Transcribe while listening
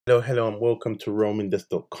Hello, and welcome to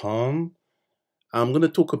RomanDesk.com. I'm going to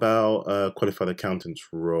talk about qualified accountant's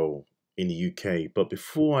role in the UK. But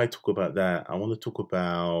before I talk about that, I want to talk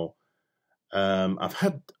about I've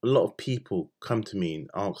had a lot of people come to me and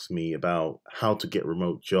ask me about how to get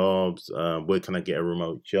remote jobs. Where can I get a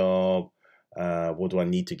remote job? What do I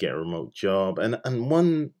need to get a remote job? And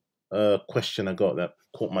one question I got that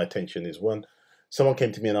caught my attention is one someone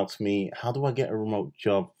came to me and asked me, how do I get a remote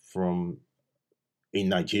job from in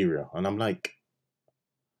Nigeria? And I'm like,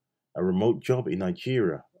 a remote job in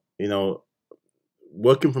Nigeria. You know,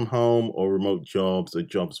 working from home or remote jobs are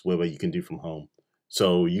jobs where you can do from home.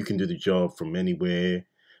 So you can do the job from anywhere.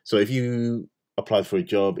 So if you apply for a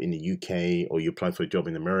job in the UK, or you apply for a job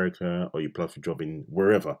in America, or you apply for a job in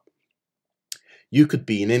wherever, you could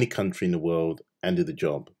be in any country in the world and do the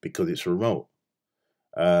job because it's remote.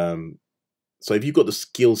 Um, so if you've got the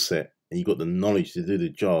skill set and you've got the knowledge to do the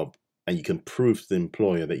job, and you can prove to the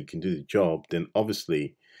employer that you can do the job, then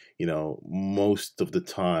obviously, most of the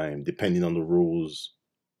time, depending on the rules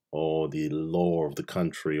or the law of the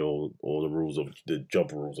country, or the rules of the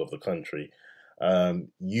job rules of the country,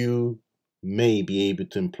 you may be able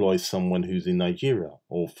to employ someone who's in Nigeria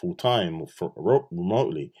or full time or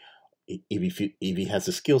remotely if he has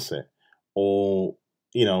a skill set, or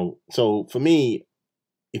So for me,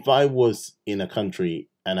 if I was in a country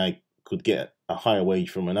and I could get a higher wage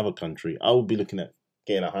from another country, I would be looking at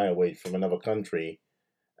getting a higher wage from another country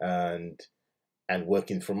and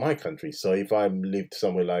working from my country. So if I lived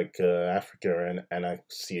somewhere like Africa, and I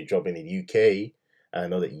see a job in the UK, and I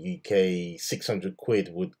know that UK 600 quid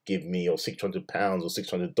would give me, or £600 or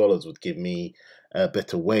 $600 would give me a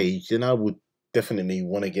better wage, then I would definitely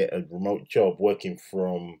want to get a remote job working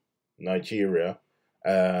from Nigeria,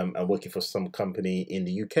 and working for some company in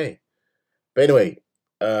the UK. But anyway,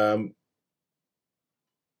 um,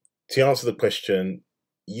 to answer the question,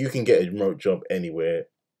 you can get a remote job anywhere.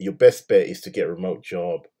 Your best bet is to get a remote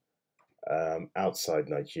job outside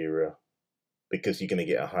Nigeria, because you're going to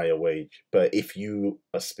get a higher wage. But if you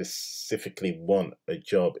specifically want a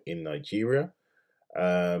job in Nigeria,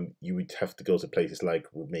 you would have to go to places like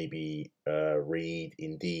maybe Reed,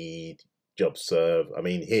 Indeed, JobServe. I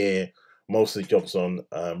mean, here, most of the jobs on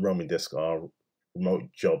Roman Desk are remote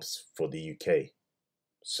jobs for the UK.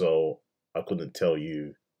 So I couldn't tell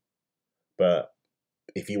you. But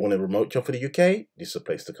if you want a remote job for the UK, this is a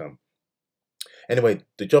place to come. Anyway,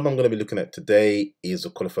 the job I'm going to be looking at today is a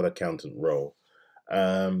qualified accountant role.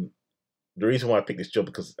 Um, the reason why I picked this job,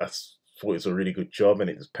 because I thought it's a really good job and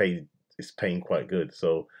it's paying quite good.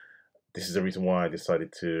 So this is the reason why I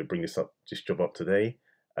decided to bring this job up today.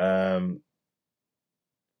 Um,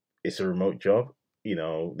 it's a remote job.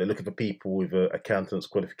 They're looking for people with accountant's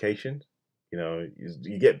qualifications.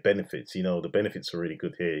 You get benefits. The benefits are really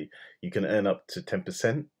good here. You can earn up to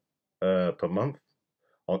 10% per month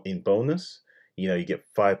on in bonus. You get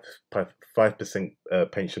 5%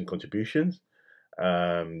 pension contributions.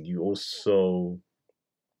 You also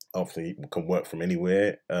obviously can work from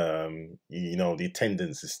anywhere. The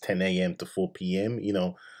attendance is 10 a.m. to 4 p.m.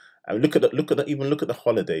 And even look at the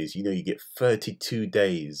holidays. You get 32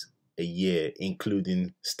 days a year,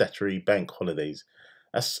 including statutory bank holidays.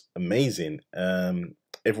 That's amazing.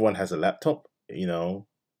 Everyone has a laptop. And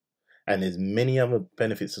there's many other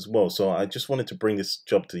benefits as well. So I just wanted to bring this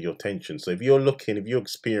job to your attention. So if you're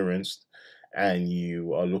experienced and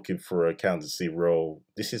you are looking for an accountancy role,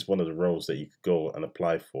 this is one of the roles that you could go and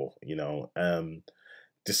apply for.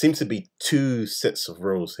 There seems to be two sets of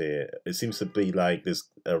roles here. It seems to be like there's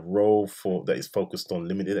a role for that is focused on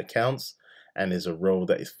limited accounts, and there's a role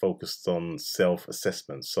that is focused on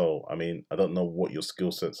self-assessment. So, I mean, I don't know what your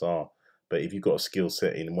skill sets are, but if you've got a skill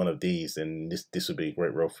set in one of these, then this would be a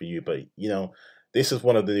great role for you. But this is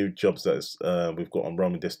one of the new jobs that we've got on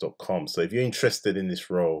RomanDesk.com. So if you're interested in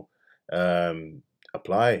this role,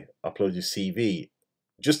 apply, upload your CV.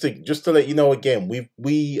 Just to let you know again,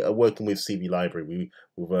 we are working with CV Library.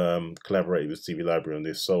 We've collaborated with CV Library on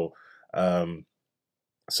this. Um,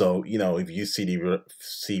 if you see the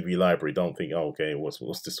CV Library, don't think, oh, okay,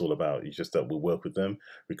 what's this all about? It's just that we work with them,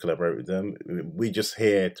 we collaborate with them. We're just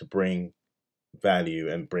here to bring value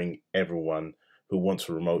and bring everyone who wants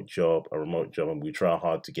a remote job, and we try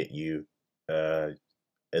hard to get you uh,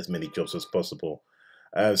 as many jobs as possible.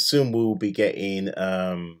 Soon we'll be getting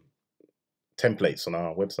templates on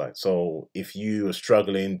our website. So if you are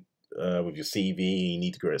struggling with your CV, you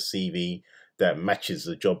need to create a CV that matches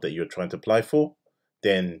the job that you're trying to apply for,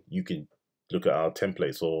 then you can look at our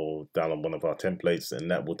templates or download one of our templates,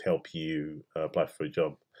 and that would help you apply for a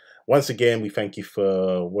job. Once again, we thank you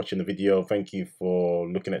for watching the video. Thank you for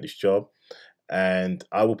looking at this job. And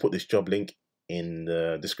I will put this job link in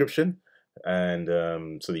the description, and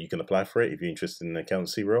so that you can apply for it if you're interested in an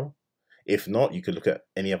accountancy role. If not, you could look at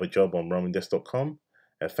any other job on romandesk.com.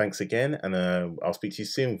 Thanks again, and I'll speak to you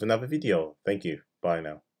soon with another video. Thank you. Bye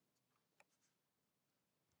now.